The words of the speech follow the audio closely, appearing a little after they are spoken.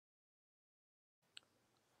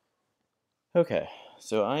Okay,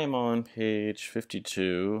 so I am on page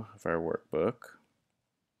 52 of our workbook,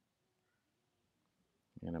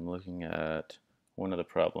 and I'm looking at one of the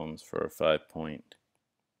problems for 5.2.0.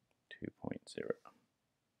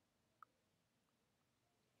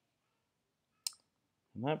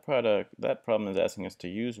 And that problem is asking us to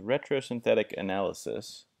use retrosynthetic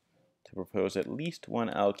analysis to propose at least one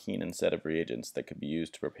alkene and set of reagents that could be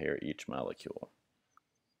used to prepare each molecule.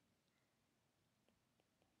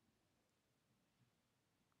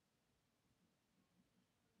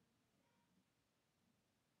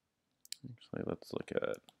 Actually,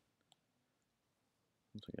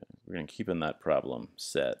 we're going to keep in that problem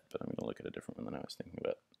set, but I'm going to look at a different one than I was thinking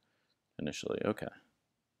about initially. Okay.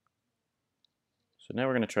 So now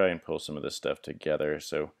we're going to try and pull some of this stuff together.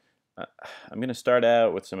 So I'm going to start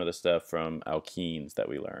out with some of the stuff from alkenes that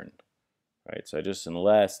we learned. Right. So I just in the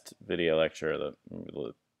last video lecture, the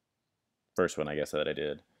first one I guess that I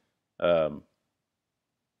did,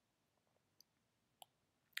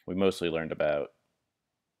 we mostly learned about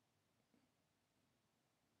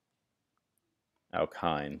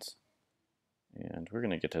alkynes, and we're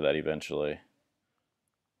going to get to that eventually.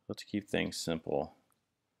 Let's keep things simple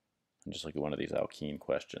and just look at one of these alkene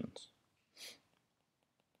questions.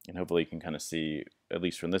 And hopefully you can kind of see, at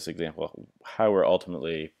least from this example, how we're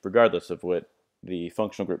ultimately, regardless of what the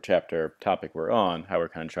functional group chapter topic we're on, how we're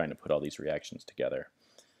kind of trying to put all these reactions together.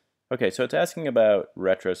 Okay, so it's asking about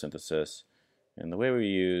retrosynthesis. And the way when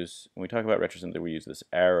we talk about retrosynthesis, we use this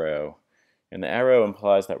arrow. And the arrow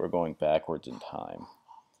implies that we're going backwards in time.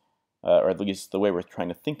 Or at least the way we're trying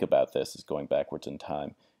to think about this is going backwards in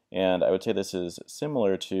time. And I would say this is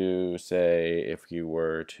similar to, say, if you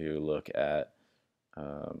were to look at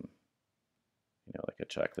like a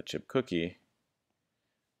chocolate chip cookie,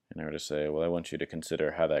 and I were to say, well, I want you to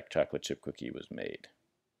consider how that chocolate chip cookie was made.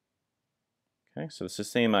 Okay, so it's the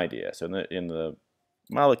same idea. So in the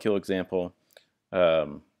molecule example,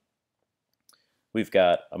 we've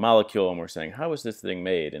got a molecule, and we're saying, how was this thing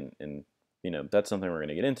made? And that's something we're going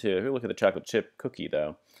to get into. If we look at the chocolate chip cookie,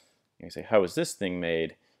 though, and you say, how was this thing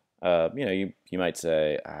made? You might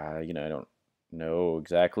say, I don't know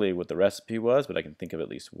exactly what the recipe was, but I can think of at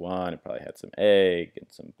least one. It probably had some egg and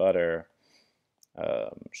some butter,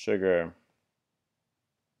 sugar.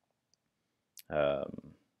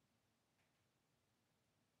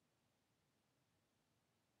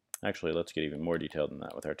 Actually, let's get even more detailed than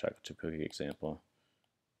that with our chocolate chip cookie example.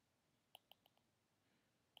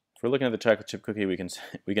 If we're looking at the chocolate chip cookie, we can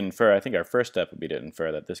infer, I think our first step would be to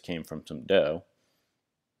infer that this came from some dough.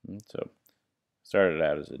 So started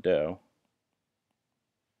out as a dough.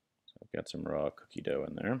 So I've got some raw cookie dough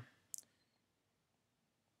in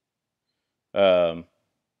there.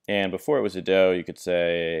 And before it was a dough, you could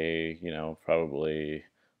say, probably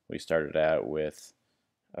we started out with,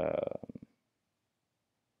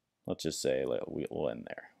 let's just say, we'll end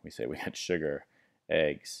there. We say we had sugar,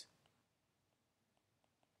 eggs,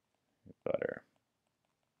 butter,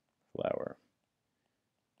 flour,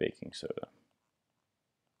 baking soda,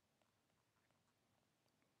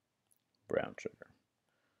 brown sugar.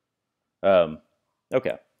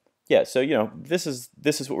 Okay. Yeah, so this is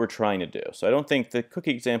what we're trying to do. So I don't think the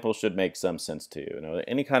cookie example should make some sense to you.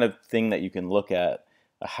 Any kind of thing that you can look at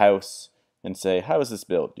a house and say, how is this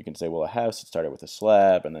built? You can say, well, a house, it started with a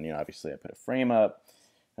slab, and then obviously I put a frame up,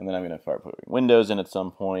 and then I'm going to start putting windows in at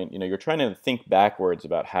some point. You're trying to think backwards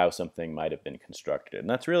about how something might have been constructed, and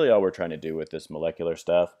that's really all we're trying to do with this molecular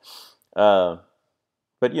stuff. But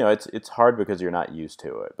it's hard because you're not used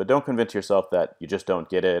to it. But don't convince yourself that you just don't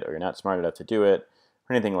get it or you're not smart enough to do it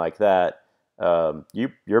or anything like that.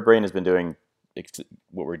 Your brain has been doing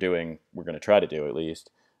what we're doing. We're going to try to do at least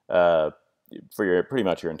for pretty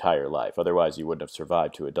much your entire life. Otherwise, you wouldn't have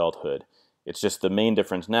survived to adulthood. It's just the main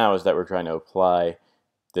difference now is that we're trying to apply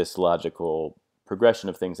this logical progression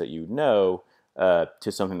of things that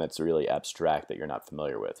to something that's really abstract that you're not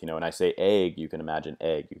familiar with. When I say egg, you can imagine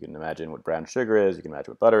egg. You can imagine what brown sugar is. You can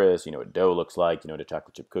imagine what butter is. What dough looks like. What a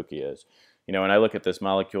chocolate chip cookie is. When I look at this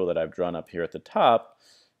molecule that I've drawn up here at the top,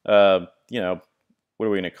 what are we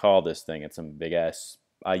going to call this thing? It's some big-ass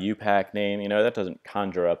IUPAC name. That doesn't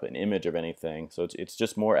conjure up an image of anything. So it's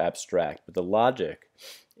just more abstract. But the logic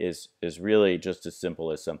is really just as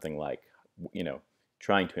simple as something like,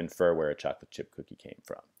 trying to infer where a chocolate chip cookie came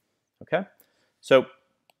from. Okay? So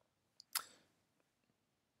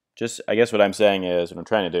I guess what I'm saying is, what I'm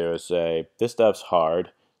trying to do is say, this stuff's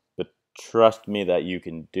hard, but trust me that you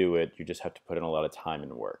can do it. You just have to put in a lot of time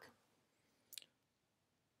and work.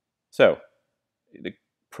 So the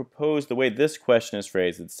way this question is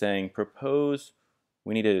phrased, it's saying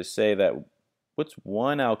we need to say that what's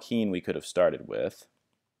one alkene we could have started with.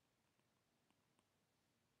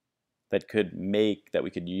 that we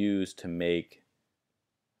could use to make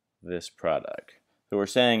this product. So what we're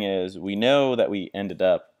saying is we know that we ended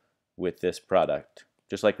up with this product,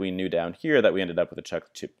 just like we knew down here that we ended up with a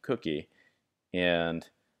chocolate chip cookie. And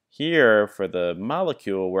here for the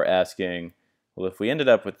molecule, we're asking, well, if we ended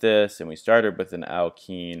up with this and we started with an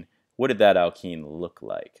alkene, what did that alkene look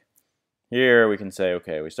like? Here we can say,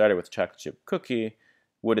 okay, we started with a chocolate chip cookie.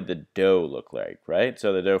 What did the dough look like, right?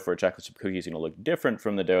 So the dough for a chocolate chip cookie is going to look different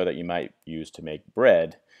from the dough that you might use to make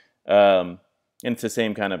bread. And it's the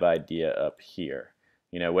same kind of idea up here.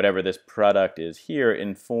 You know, whatever this product is here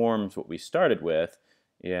informs what we started with,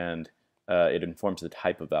 and it informs the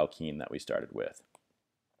type of alkene that we started with.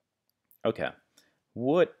 Okay,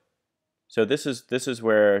 so this is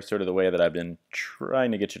where sort of the way that I've been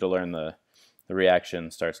trying to get you to learn the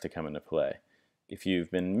reaction starts to come into play. If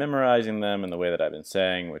you've been memorizing them in the way that I've been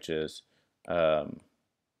saying, which is to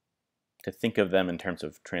think of them in terms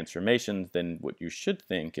of transformations, then what you should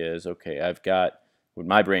think is, okay, I've got, what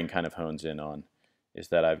my brain kind of hones in on is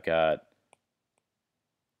that I've got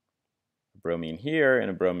a bromine here and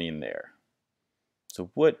a bromine there.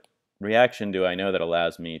 So what reaction do I know that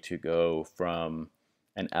allows me to go from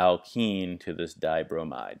an alkene to this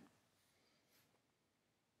dibromide?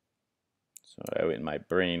 So in my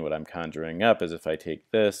brain, what I'm conjuring up is if I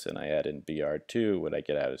take this and I add in Br2, what I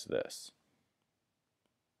get out is this.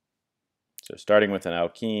 So starting with an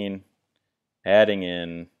alkene, adding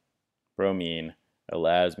in bromine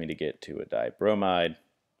allows me to get to a dibromide.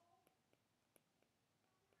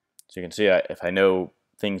 So you can see if I know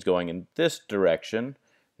things going in this direction,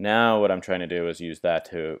 now what I'm trying to do is use that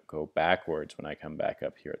to go backwards when I come back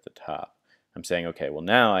up here at the top. I'm saying, okay, well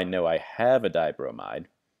now I know I have a dibromide.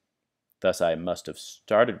 Thus, I must have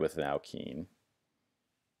started with an alkene.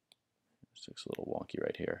 This looks a little wonky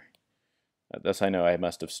right here. Thus, I know I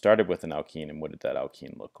must have started with an alkene, and what did that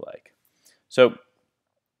alkene look like? So,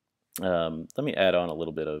 let me add on a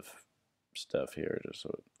little bit of stuff here. Just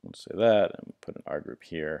so let's say that, and put an R group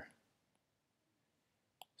here.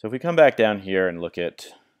 So if we come back down here and look at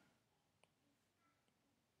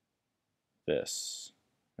this,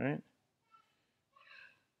 right?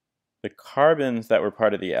 The carbons that were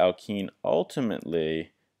part of the alkene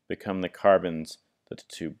ultimately become the carbons that the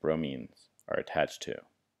two bromines are attached to.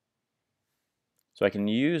 So I can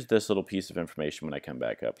use this little piece of information when I come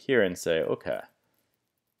back up here and say, okay,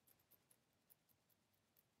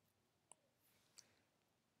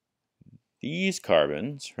 these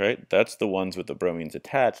carbons, right, that's the ones with the bromines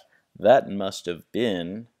attached, that must have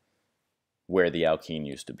been where the alkene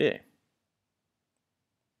used to be.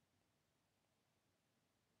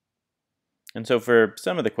 And so for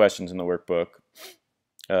some of the questions in the workbook,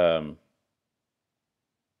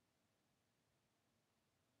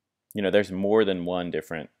 you know, there's more than one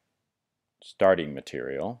different starting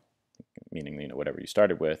material, meaning, you know, whatever you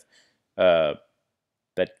started with, that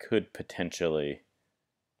could potentially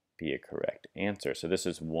be a correct answer. So this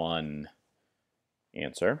is one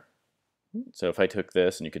answer. So if I took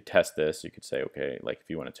this and you could test this, you could say, okay, like if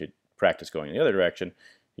you wanted to practice going in the other direction,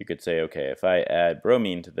 you could say, okay, if I add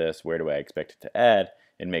bromine to this, where do I expect it to add?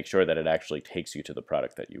 And make sure that it actually takes you to the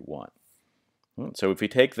product that you want. So if we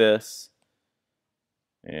take this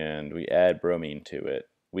and we add bromine to it,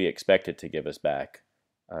 we expect it to give us back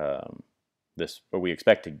this, or we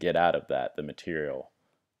expect to get out of that the material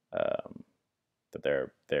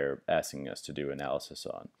that they're asking us to do analysis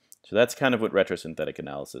on. So that's kind of what retrosynthetic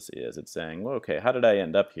analysis is. It's saying, well, okay, how did I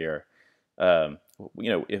end up here? You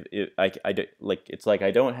know, it's like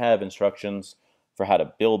I don't have instructions for how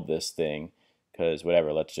to build this thing, because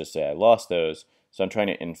whatever, let's just say I lost those. So I'm trying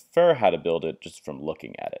to infer how to build it just from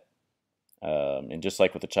looking at it. And just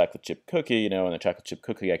like with the chocolate chip cookie, you know, in the chocolate chip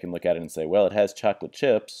cookie, I can look at it and say, well, it has chocolate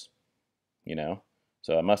chips, you know,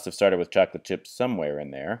 so I must have started with chocolate chips somewhere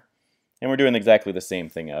in there. And we're doing exactly the same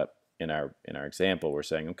thing up in our example. We're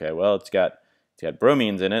saying, okay, well, it's got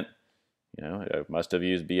bromines in it. You know, I must have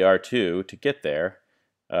used Br2 to get there.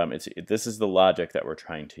 This is the logic that we're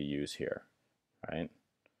trying to use here, right?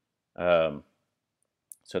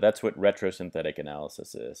 So that's what retrosynthetic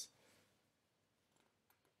analysis is.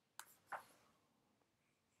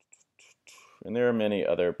 And there are many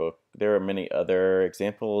other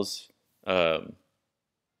examples in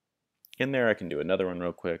there. I can do another one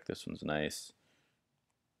real quick. This one's nice.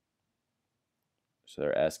 So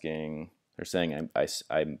they're saying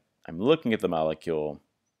I'm looking at the molecule.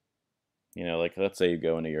 You know, like let's say you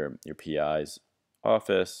go into your PI's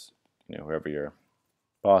office, you know, whoever your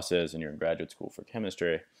boss is, and you're in graduate school for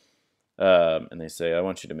chemistry, and they say, I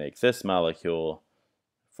want you to make this molecule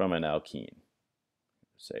from an alkene.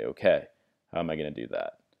 Say, okay, how am I going to do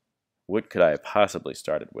that? What could I have possibly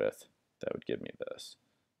started with? that would give me this.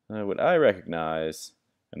 What I recognize,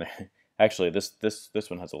 and actually this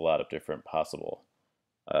one has a lot of different possible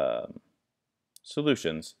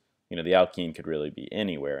solutions. You know, the alkene could really be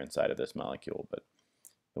anywhere inside of this molecule, but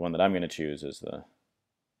the one that I'm going to choose is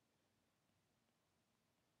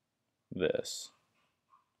this.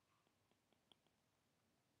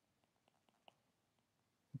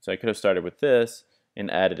 So I could have started with this and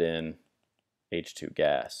added in H2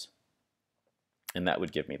 gas, and that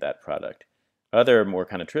would give me that product. Other more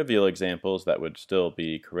kind of trivial examples that would still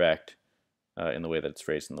be correct in the way that it's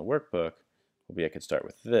phrased in the workbook will be I could start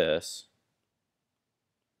with this.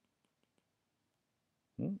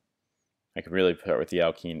 I could really start with the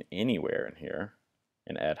alkene anywhere in here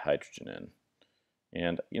and add hydrogen in.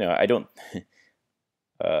 And, you know, I don't,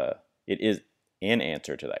 it is an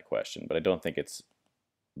answer to that question, but I don't think it's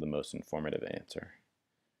the most informative answer.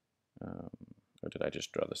 Or did I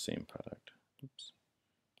just draw the same product? Oops.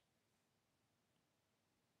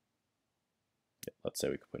 Yeah, let's say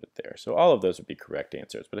we could put it there. So all of those would be correct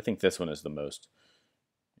answers, but I think this one is the most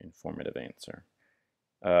informative answer.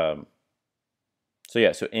 So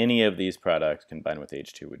yeah, so any of these products combined with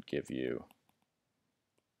H2 would give you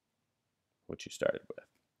what you started with.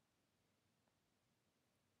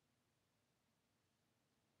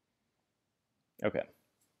 Okay.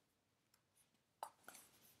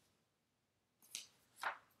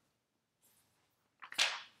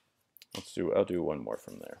 I'll do one more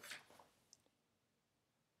from there.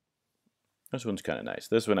 This one's kind of nice.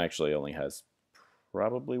 This one actually only has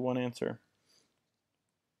probably one answer.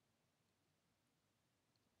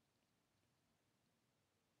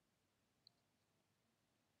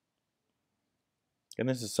 And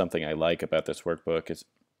this is something I like about this workbook is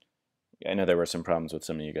I know there were some problems with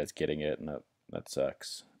some of you guys getting it, and that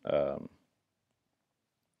sucks.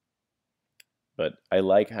 But I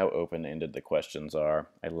like how open-ended the questions are.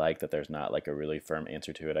 I like that there's not like a really firm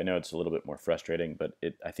answer to it. I know it's a little bit more frustrating, but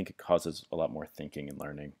I think it causes a lot more thinking and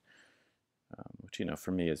learning, which, you know, for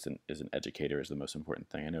me as an educator is the most important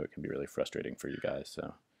thing. I know it can be really frustrating for you guys,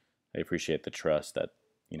 so I appreciate the trust that,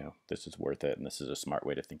 you know, this is worth it and this is a smart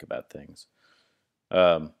way to think about things.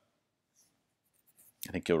 I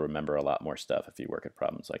think you'll remember a lot more stuff if you work at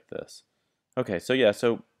problems like this. Okay, so yeah,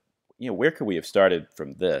 so you know, where could we have started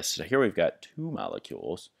from this? So here we've got two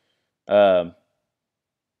molecules. I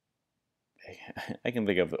can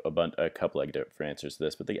think of a couple of different answers to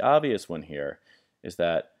this, but the obvious one here is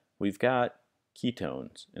that we've got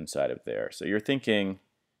ketones inside of there. So you're thinking,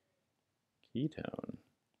 ketone.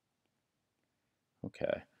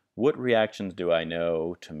 Okay, what reactions do I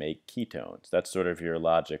know to make ketones? That's sort of your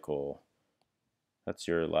logical. That's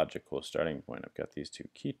your logical starting point. I've got these two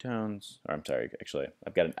ketones, or I'm sorry, actually,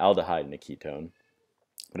 I've got an aldehyde and a ketone,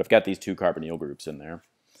 but I've got these two carbonyl groups in there.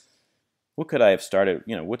 What could I have started,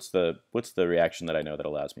 you know, what's the reaction that I know that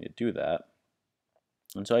allows me to do that?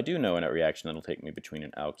 And so I do know in a reaction that'll take me between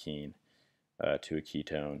an alkene to a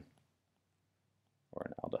ketone or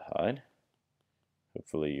an aldehyde.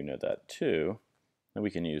 Hopefully you know that too. And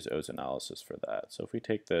we can use ozonolysis for that. So if we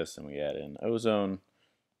take this and we add in ozone,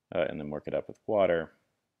 and then work it up with water.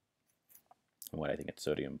 And what I think it's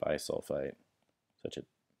sodium bisulfite.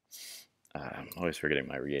 I'm always forgetting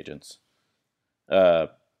my reagents. Yeah,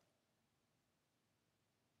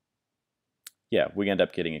 we end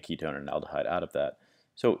up getting a ketone and an aldehyde out of that.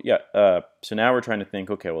 So yeah, so now we're trying to think,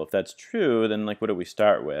 okay, well, if that's true, then like, what do we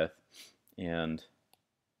start with? And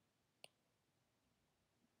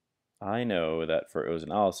I know that for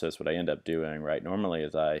ozonolysis, what I end up doing, right, normally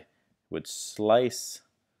is I would slice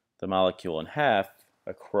the molecule in half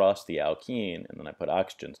across the alkene, and then I put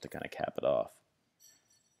oxygens to kind of cap it off.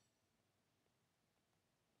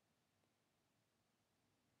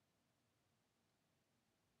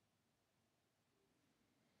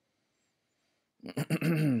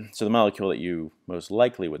 So the molecule that you most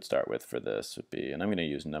likely would start with for this would be, and I'm going to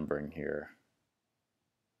use numbering here.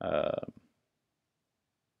 Actually,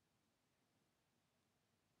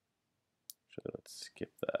 let's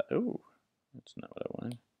skip that. Oh, that's not what I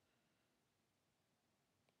wanted.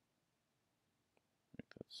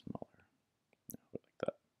 Make that smaller. No, like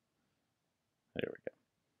that. There we go.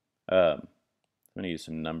 I'm going to use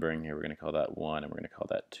some numbering here. We're going to call that 1, and we're going to call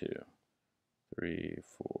that 2. 3,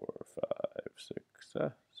 4, 5, 6,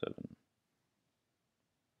 7.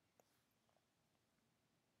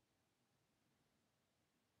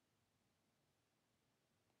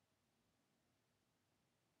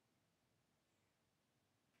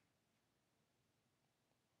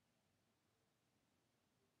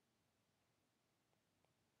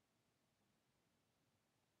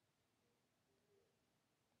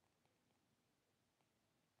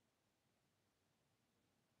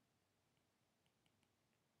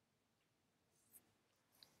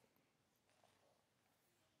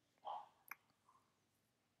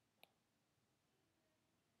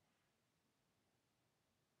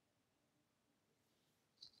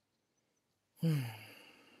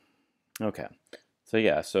 Okay, so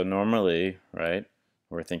yeah, so normally, right,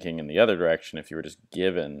 we're thinking in the other direction. If you were just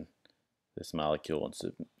given this molecule and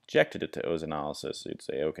subjected it to ozonolysis, you'd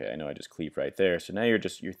say, okay, I know I just cleaved right there. So now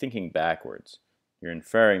you're thinking backwards. You're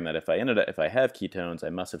inferring that if I have ketones,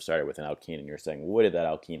 I must have started with an alkene, and you're saying, what did that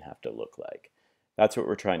alkene have to look like? That's what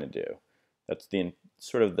we're trying to do. That's the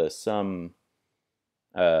sort of the sum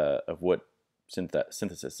of what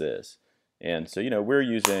synthesis is. And so, we're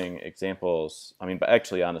using examples. I mean, but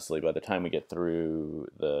actually, honestly, by the time we get through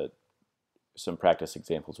some practice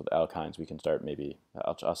examples with alkynes, we can start maybe,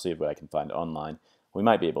 I'll see what I can find online. We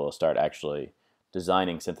might be able to start actually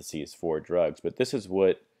designing syntheses for drugs. But this is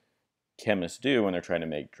what chemists do when they're trying to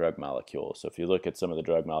make drug molecules. So if you look at some of the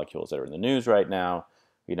drug molecules that are in the news right now,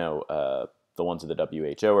 the ones that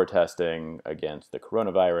the WHO are testing against the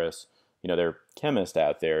coronavirus, there are chemists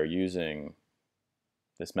out there using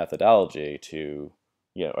this methodology to,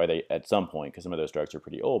 or they at some point, because some of those drugs are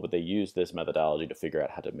pretty old, but they use this methodology to figure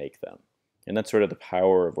out how to make them. And that's sort of the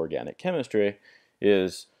power of organic chemistry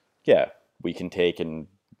is, yeah, we can take and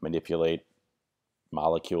manipulate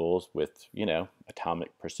molecules with,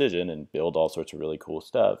 atomic precision and build all sorts of really cool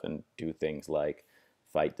stuff and do things like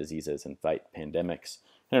fight diseases and fight pandemics.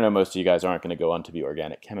 I know most of you guys aren't going to go on to be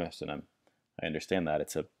organic chemists, and I understand that.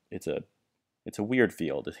 It's a weird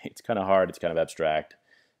field. It's kind of hard. It's kind of abstract.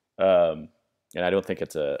 And I don't think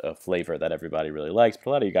it's a flavor that everybody really likes, but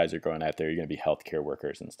a lot of you guys are going out there, you're going to be healthcare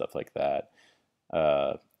workers and stuff like that.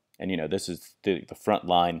 And this is the front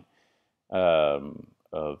line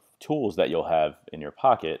of tools that you'll have in your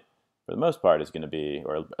pocket, for the most part, is going to be,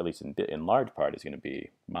 or at least in large part, is going to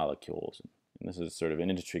be molecules. And this is sort of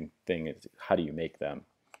an interesting thing, is how do you make them?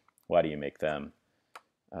 Why do you make them?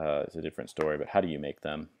 It's a different story, but how do you make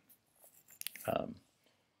them?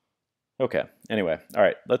 Okay, anyway, all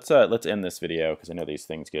right, let's end this video, because I know these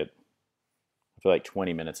things I feel like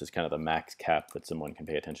 20 minutes is kind of the max cap that someone can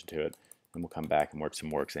pay attention to it, and we'll come back and work some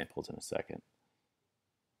more examples in a second.